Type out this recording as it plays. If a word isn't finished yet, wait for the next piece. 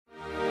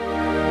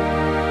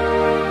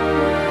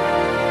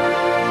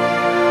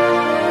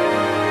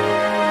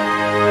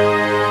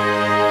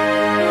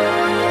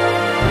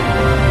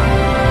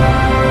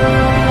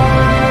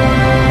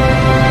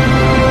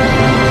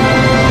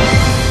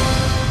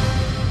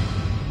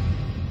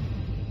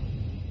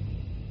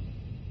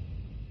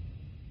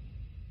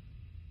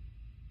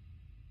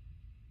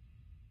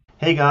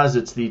Hey guys,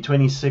 it's the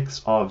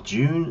 26th of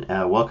June.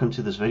 Welcome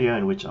to this video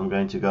in which I'm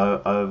going to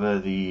go over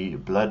the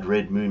blood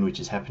red moon which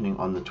is happening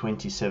on the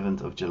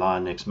 27th of July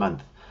next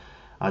month.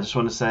 I just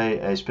want to say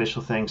a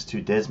special thanks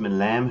to Desmond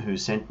Lamb, who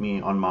sent me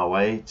on my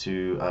way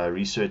to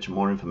research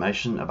more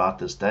information about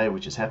this day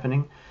which is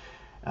happening.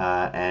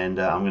 I'm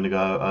going to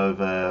go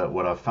over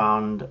what I've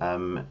found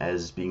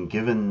as being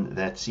given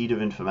that seed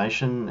of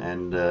information,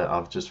 and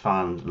I've just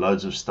found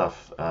loads of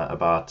stuff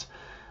about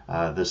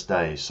this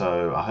day.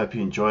 So I hope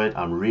you enjoy it.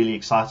 I'm really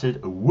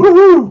excited.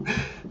 Woohoo!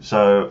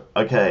 So,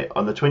 okay,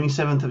 on the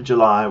 27th of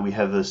July, we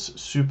have this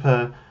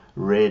super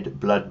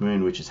red blood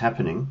moon which is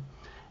happening.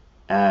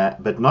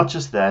 But not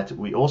just that,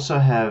 we also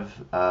have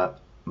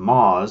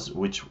Mars,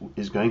 which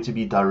is going to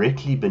be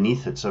directly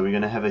beneath it. So we're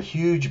going to have a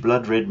huge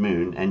blood red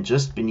moon, and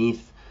just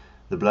beneath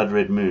the blood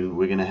red moon,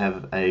 we're going to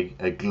have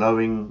a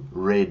glowing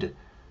red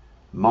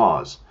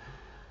Mars.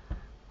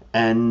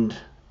 And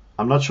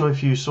I'm not sure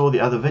if you saw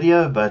the other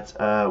video, but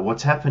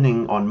what's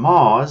happening on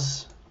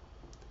Mars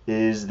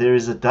is there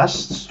is a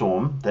dust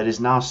storm that is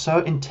now so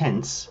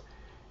intense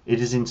it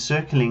is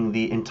encircling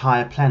the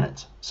entire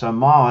planet. So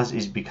Mars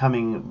is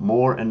becoming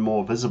more and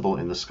more visible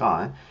in the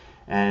sky,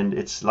 and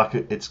it's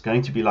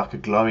going to be like a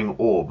glowing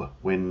orb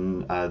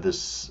when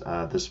this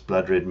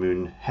blood red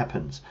moon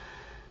happens.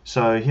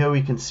 So here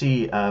we can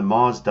see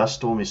Mars dust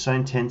storm is so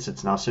intense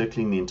it's now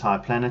circling the entire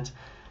planet.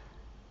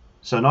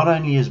 So not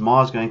only is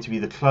Mars going to be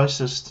the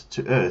closest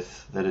to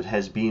Earth that it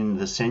has been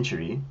this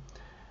century,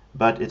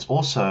 but it's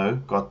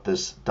also got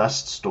this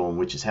dust storm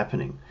which is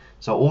happening.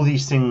 So all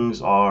these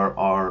things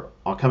are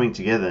coming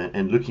together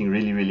and looking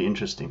really, really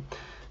interesting.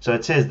 So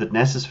it says that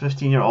NASA's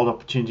 15-year-old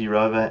Opportunity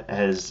rover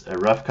has a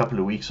rough couple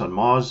of weeks on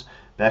Mars.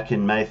 Back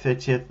in May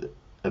 30th,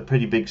 a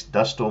pretty big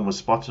dust storm was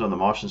spotted on the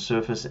Martian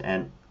surface,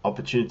 and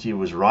Opportunity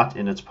was right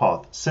in its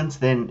path. Since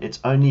then, it's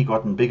only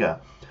gotten bigger.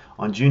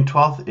 On June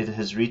 12th, it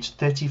has reached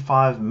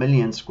 35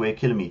 million square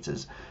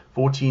kilometers,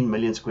 14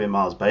 million square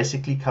miles,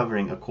 basically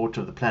covering a quarter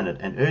of the planet.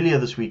 And earlier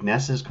this week,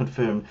 NASA has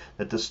confirmed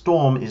that the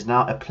storm is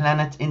now a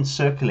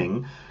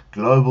planet-encircling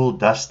global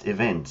dust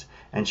event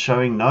and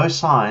showing no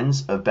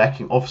signs of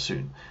backing off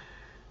soon.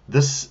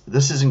 This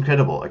is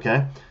incredible,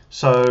 okay?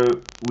 So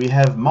we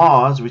have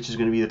Mars, which is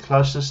going to be the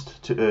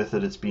closest to Earth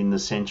that it's been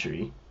this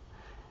century.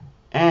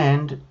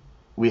 And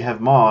we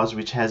have Mars,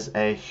 which has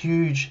a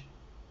huge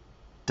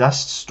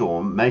dust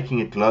storm making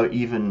it glow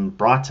even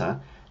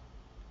brighter,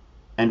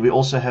 and we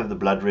also have the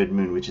blood red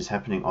moon which is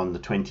happening on the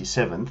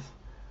 27th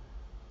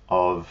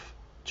of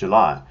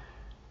July.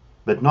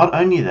 But not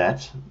only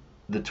that,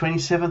 the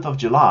 27th of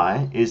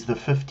July is the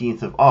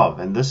 15th of Av,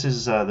 and this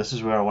is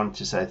where I wanted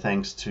to say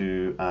thanks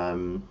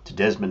to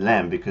Desmond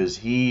Lamb, because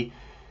he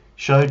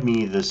showed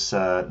me this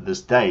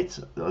date,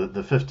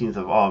 the 15th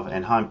of Av,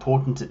 and how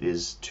important it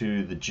is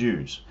to the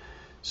Jews.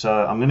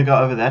 So I'm going to go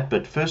over that,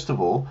 but first of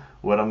all,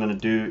 what I'm going to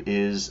do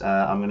is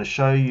I'm going to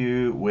show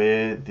you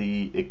where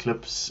the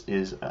eclipse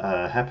is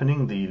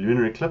happening, the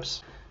lunar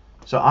eclipse.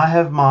 So I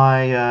have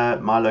my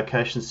my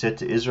location set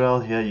to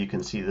Israel. Here you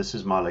can see this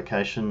is my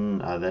location,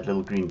 that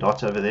little green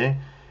dot over there,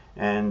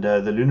 and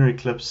the lunar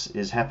eclipse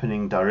is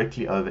happening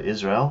directly over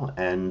Israel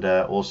and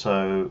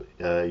also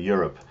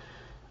Europe.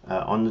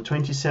 On the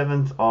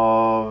 27th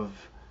of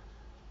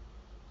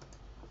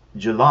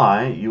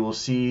July, you will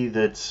see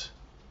that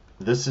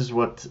this is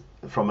what,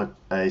 from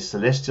a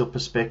celestial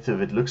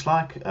perspective, it looks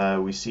like.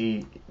 We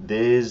see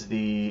there's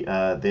the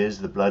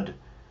blood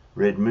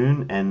red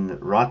moon,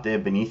 and right there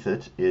beneath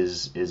it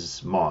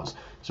is Mars.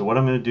 So what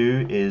I'm going to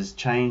do is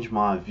change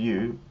my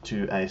view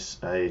to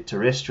a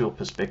terrestrial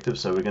perspective.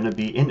 So we're going to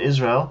be in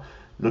Israel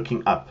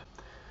looking up.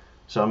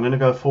 So I'm going to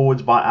go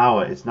forwards by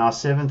hour. It's now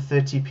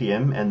 7:30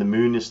 p.m. and the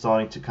moon is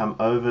starting to come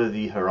over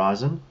the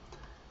horizon.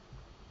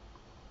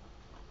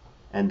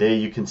 And there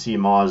you can see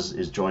Mars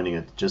is joining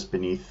it just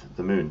beneath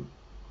the moon.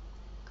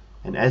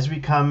 And as we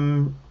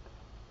come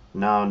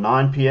now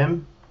 9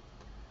 p.m.,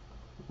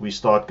 we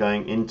start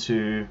going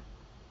into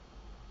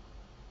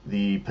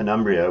the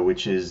penumbra,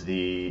 which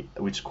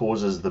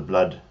causes the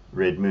blood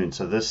red moon.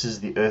 So this is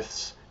the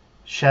Earth's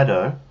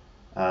shadow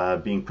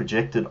being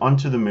projected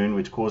onto the moon,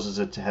 which causes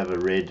it to have a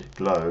red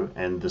glow,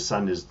 and the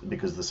sun is,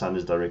 because the sun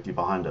is directly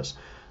behind us.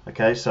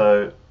 Okay,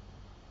 so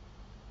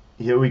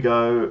here we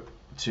go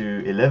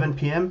to 11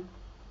 p.m.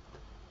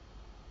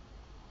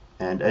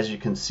 and as you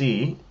can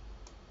see,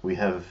 we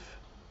have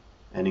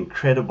an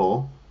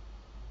incredible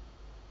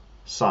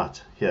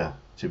sight here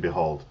to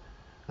behold.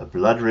 A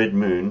blood red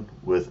moon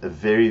with a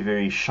very,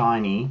 very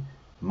shiny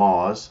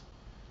Mars,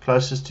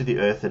 closest to the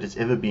Earth that it's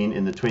ever been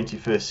in the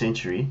 21st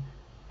century,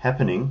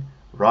 happening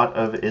right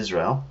over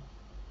Israel.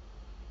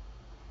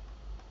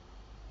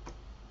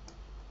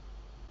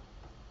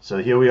 So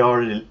here we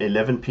are at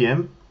 11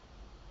 p.m.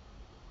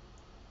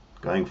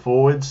 going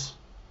forwards,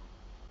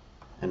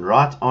 and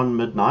right on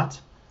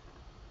midnight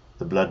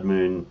the blood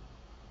moon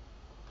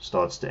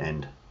starts to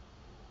end.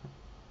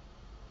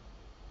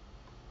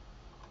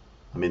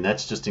 I mean,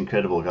 that's just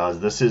incredible,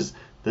 guys. This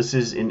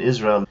is in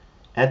Israel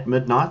at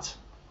midnight.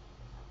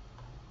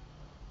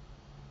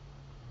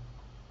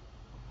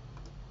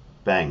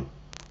 Bang.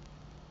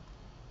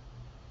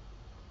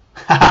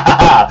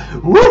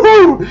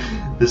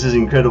 Woohoo! This is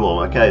incredible.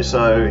 Okay,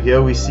 so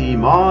here we see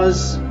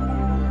Mars.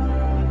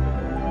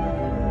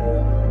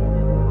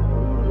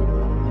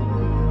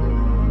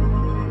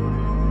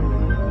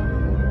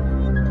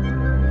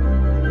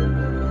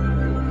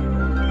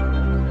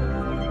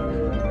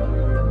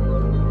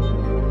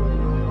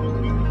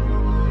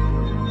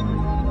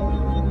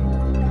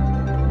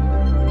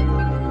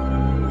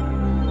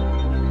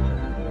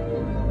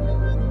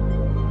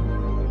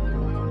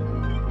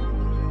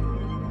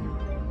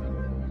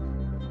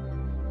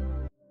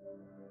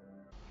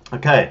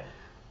 Okay,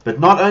 but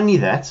not only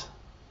that,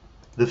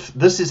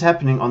 this is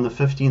happening on the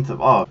 15th of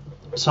Av.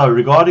 So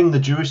regarding the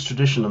Jewish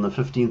tradition on the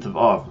 15th of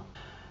Av,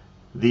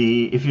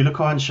 if you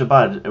look on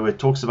Shabbat, where it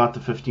talks about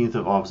the 15th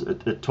of Av,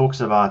 it talks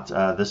about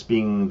this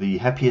being the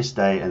happiest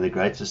day and the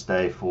greatest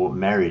day for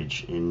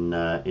marriage in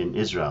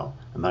Israel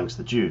amongst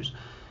the Jews.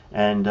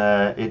 And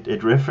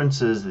it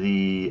references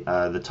the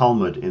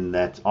Talmud in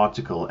that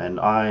article, and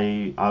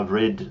I've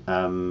read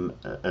a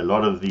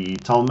lot of the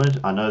Talmud.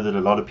 I know that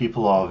a lot of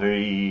people are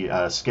very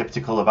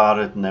skeptical about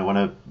it, and they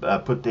want to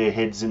put their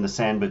heads in the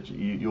sand, but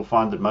you'll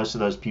find that most of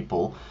those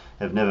people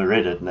have never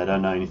read it and they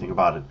don't know anything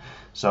about it.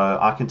 So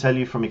I can tell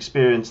you from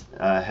experience,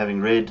 having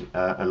read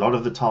a lot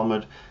of the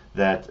Talmud,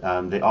 that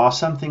there are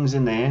some things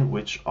in there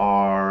which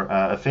are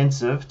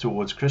offensive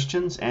towards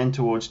Christians and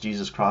towards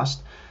Jesus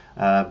Christ.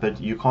 But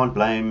you can't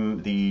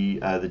blame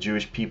the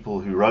Jewish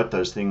people who wrote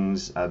those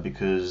things,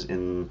 because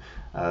in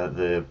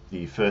the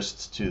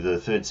 1st to the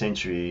 3rd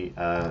century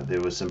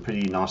there was some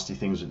pretty nasty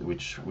things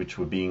which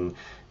were being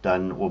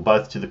done, well,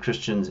 both to the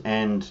Christians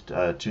and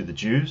to the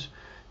Jews.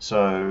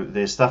 So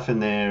there's stuff in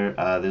there.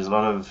 There's a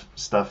lot of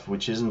stuff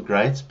which isn't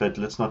great, but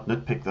let's not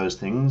nitpick those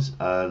things.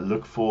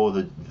 Look for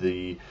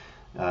the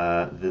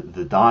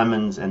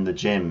diamonds and the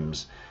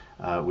gems.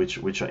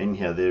 Which are in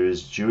here. There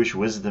is Jewish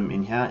wisdom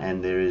in here,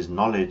 and there is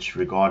knowledge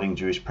regarding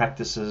Jewish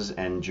practices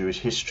and Jewish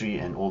history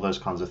and all those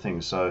kinds of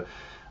things. So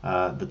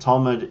the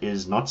Talmud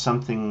is not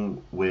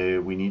something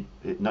where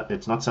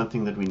it's not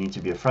something that we need to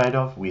be afraid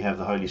of. We have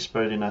the Holy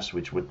Spirit in us,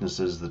 which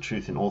witnesses the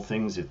truth in all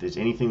things. If there's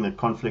anything that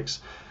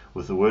conflicts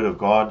with the Word of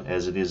God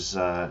as it is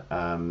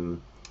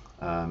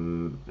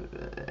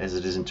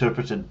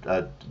interpreted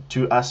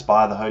to us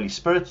by the Holy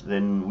Spirit,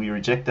 then we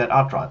reject that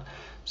outright.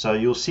 So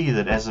you'll see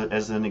that as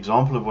an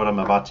example of what I'm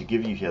about to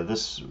give you here,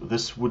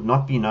 this would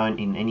not be known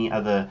in any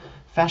other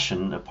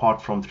fashion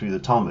apart from through the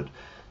Talmud.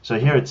 So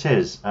here it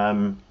says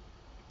that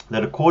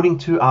according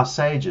to our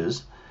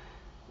sages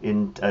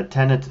in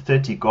Tanit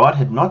 30, God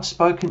had not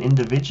spoken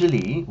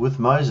individually with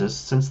Moses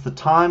since the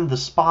time the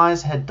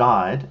spies had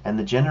died and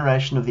the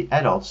generation of the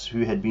adults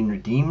who had been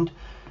redeemed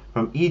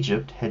from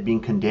Egypt had been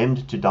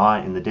condemned to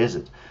die in the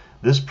desert.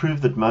 This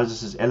proved that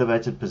Moses'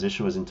 elevated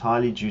position was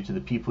entirely due to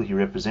the people he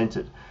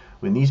represented.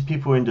 When these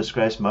people were in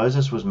disgrace,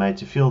 Moses was made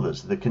to feel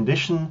this. The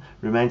condition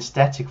remained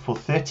static for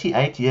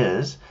 38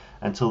 years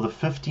until the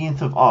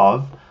 15th of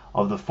Av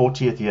of the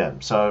 40th year.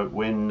 So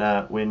when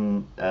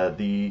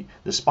the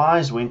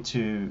spies went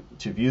to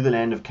view the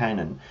land of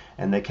Canaan,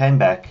 and they came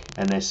back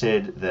and they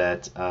said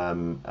that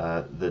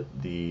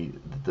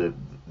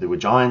there were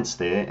giants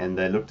there and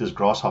they looked as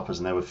grasshoppers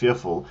and they were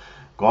fearful,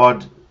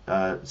 God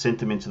sent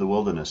them into the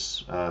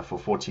wilderness for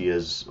 40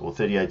 years or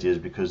 38 years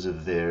because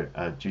of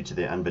due to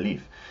their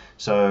unbelief.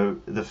 So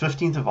the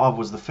 15th of Av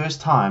was the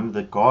first time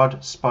that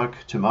God spoke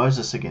to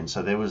Moses again.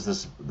 So there was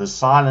this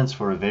silence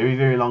for a very,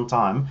 very long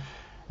time.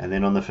 And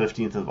then on the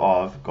 15th of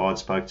Av, God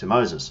spoke to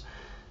Moses.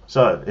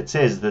 So it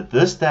says that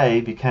this day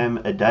became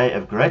a day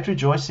of great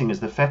rejoicing, as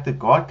the fact that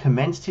God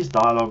commenced his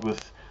dialogue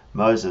with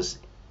Moses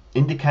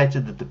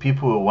indicated that the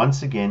people were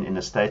once again in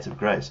a state of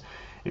grace.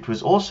 It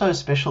was also a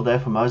special day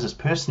for Moses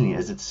personally,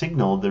 as it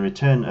signaled the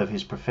return of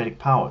his prophetic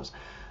powers.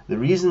 The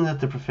reason that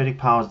the prophetic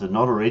powers did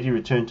not already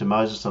return to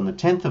Moses on the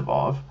 10th of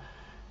Av,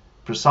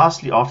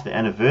 precisely after the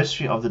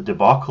anniversary of the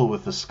debacle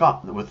with the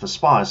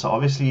spies, so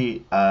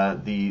obviously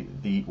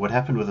what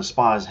happened with the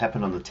spies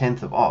happened on the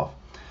 10th of Av,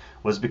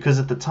 was because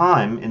at the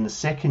time, in the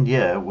 2nd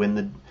year, when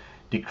the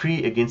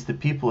decree against the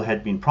people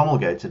had been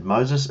promulgated,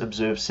 Moses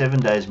observed 7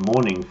 days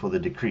mourning for the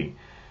decree,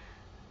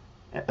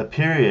 a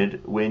period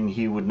when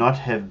he would not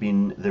have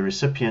been the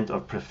recipient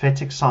of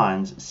prophetic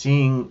signs,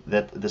 seeing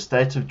that the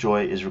state of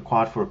joy is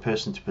required for a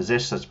person to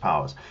possess such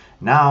powers.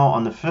 Now,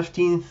 on the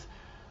 15th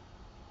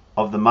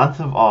of the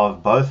month of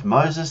Av, both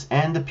Moses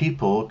and the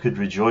people could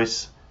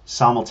rejoice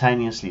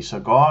simultaneously. So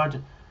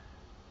God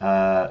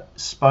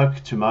spoke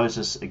to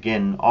Moses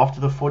again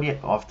after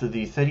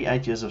the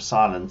 38 years of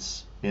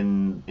silence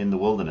in the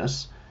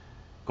wilderness.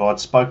 God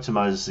spoke to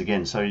Moses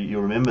again. So you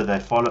remember they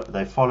followed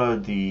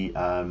the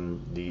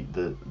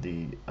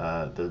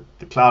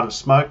cloud of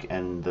smoke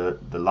and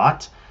the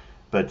light,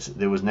 but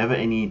there was never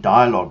any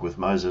dialogue with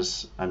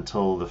Moses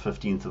until the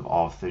 15th of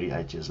Av,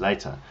 38 years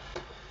later.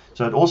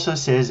 So it also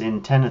says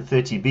in Tanit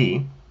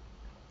 30b,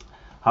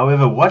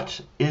 however,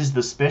 what is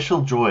the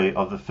special joy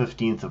of the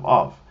 15th of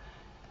Av?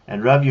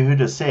 And Rav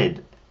Yehuda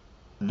said,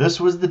 this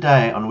was the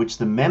day on which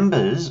the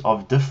members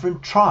of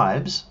different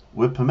tribes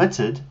were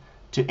permitted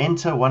to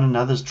enter one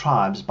another's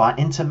tribes by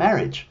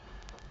intermarriage.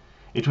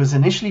 It was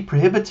initially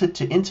prohibited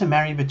to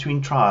intermarry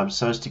between tribes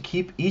so as to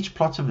keep each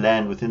plot of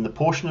land within the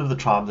portion of the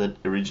tribe that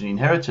originally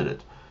inherited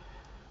it.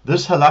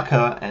 This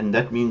halakha, and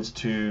that means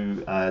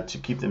to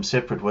keep them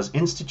separate, was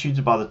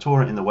instituted by the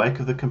Torah in the wake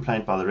of the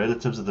complaint by the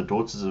relatives of the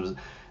daughters of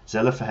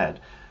Zelophehad,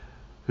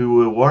 who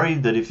were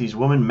worried that if these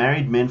women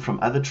married men from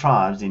other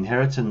tribes, the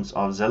inheritance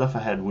of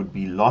Zelophehad would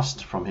be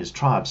lost from his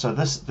tribe. So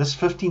this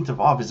 15th of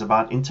Av is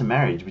about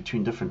intermarriage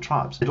between different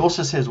tribes. It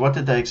also says, what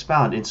did they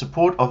expound? In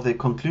support of their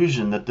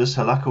conclusion that this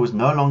halakha was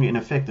no longer in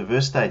effect, the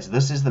verse states,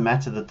 this is the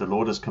matter that the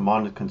Lord has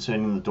commanded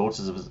concerning the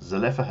daughters of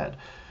Zelophehad.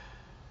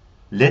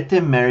 Let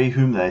them marry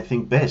whom they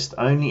think best.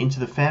 Only into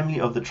the family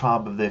of the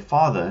tribe of their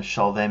father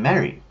shall they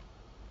marry.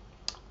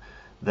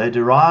 They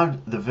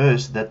derived the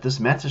verse that this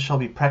matter shall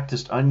be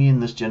practiced only in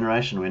this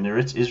generation, when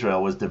Eretz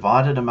Israel was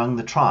divided among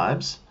the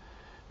tribes,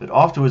 but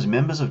afterwards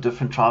members of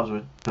different tribes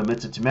were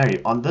permitted to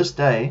marry. On the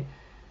day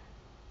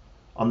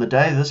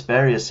this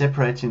barrier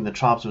separating the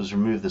tribes was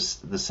removed,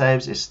 the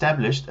sages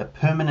established a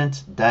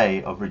permanent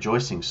day of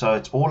rejoicing. So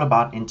it's all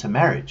about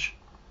intermarriage.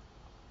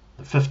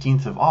 The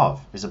 15th of Av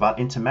is about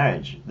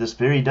intermarriage. This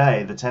very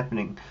day that's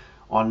happening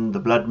on the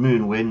blood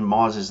moon when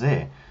Mars is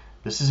there.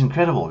 This is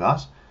incredible,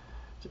 guys.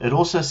 It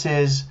also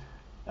says,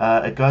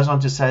 it goes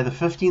on to say, the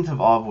 15th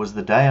of Av was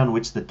the day on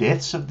which the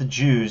deaths of the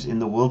Jews in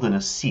the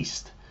wilderness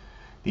ceased.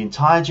 The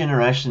entire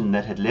generation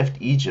that had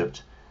left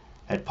Egypt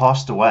had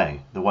passed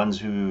away, the ones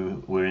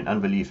who were in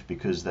unbelief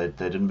because they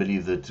didn't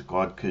believe that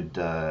God could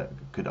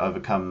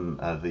overcome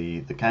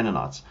the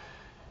Canaanites.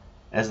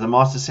 As the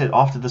Master said,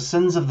 after the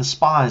sins of the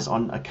spies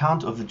on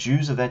account of the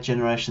Jews of that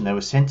generation, they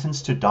were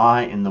sentenced to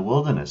die in the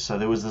wilderness. So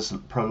there was this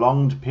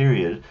prolonged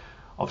period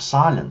of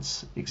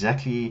silence,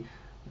 exactly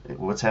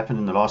what's happened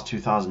in the last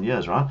 2,000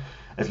 years, right?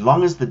 As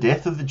long as the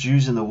death of the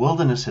Jews in the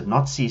wilderness had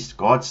not ceased,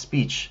 God's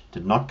speech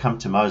did not come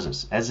to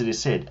Moses, as it is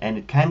said, and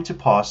it came to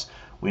pass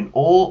when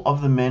all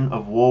of the men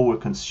of war were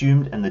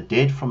consumed and the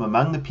dead from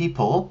among the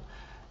people,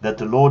 that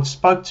the Lord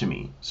spoke to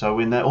me. So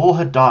when they all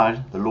had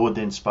died, the Lord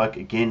then spoke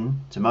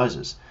again to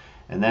Moses.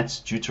 And that's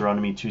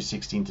Deuteronomy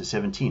 2:16 to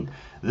 17.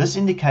 This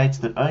indicates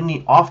that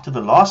only after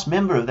the last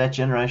member of that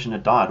generation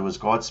had died was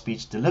God's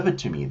speech delivered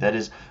to me, that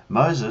is,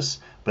 Moses,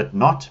 but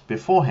not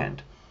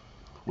beforehand.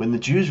 When the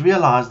Jews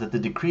realized that the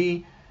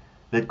decree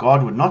that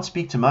God would not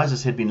speak to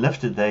Moses had been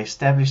lifted, they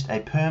established a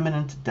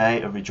permanent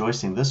day of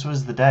rejoicing. This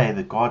was the day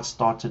that God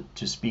started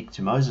to speak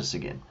to Moses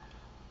again.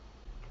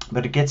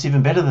 But it gets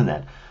even better than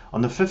that.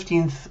 On the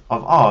 15th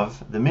of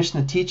Av, the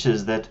Mishnah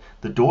teaches that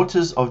the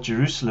daughters of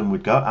Jerusalem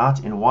would go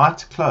out in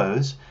white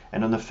clothes,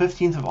 and on the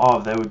 15th of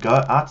Av, they would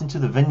go out into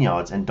the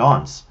vineyards and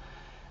dance.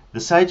 The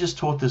sages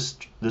taught this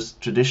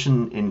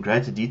tradition in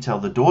greater detail.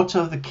 The daughter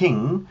of the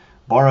king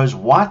borrows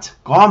white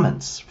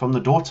garments from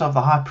the daughter of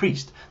the high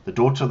priest. The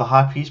daughter of the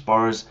high priest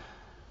borrows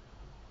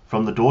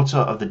from the daughter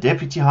of the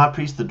deputy high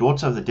priest. The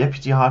daughter of the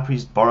deputy high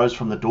priest borrows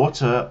from the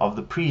daughter of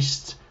the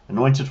priest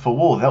anointed for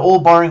war. They're all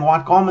borrowing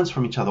white garments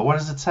from each other. What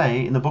does it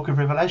say in the book of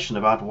Revelation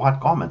about white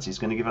garments? He's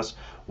going to give us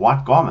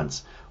white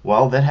garments.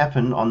 Well, that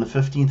happened on the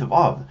 15th of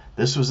Av.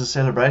 This was a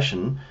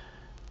celebration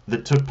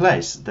that took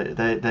place.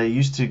 They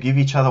used to give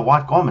each other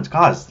white garments.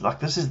 Guys, like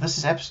this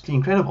is absolutely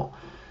incredible.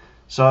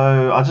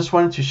 So I just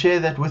wanted to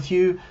share that with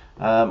you.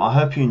 I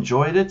hope you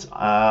enjoyed it.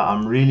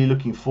 I'm really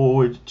looking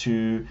forward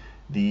to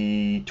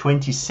the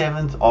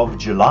 27th of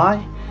July,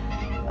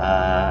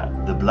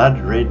 the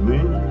blood red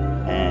moon,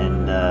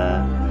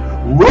 and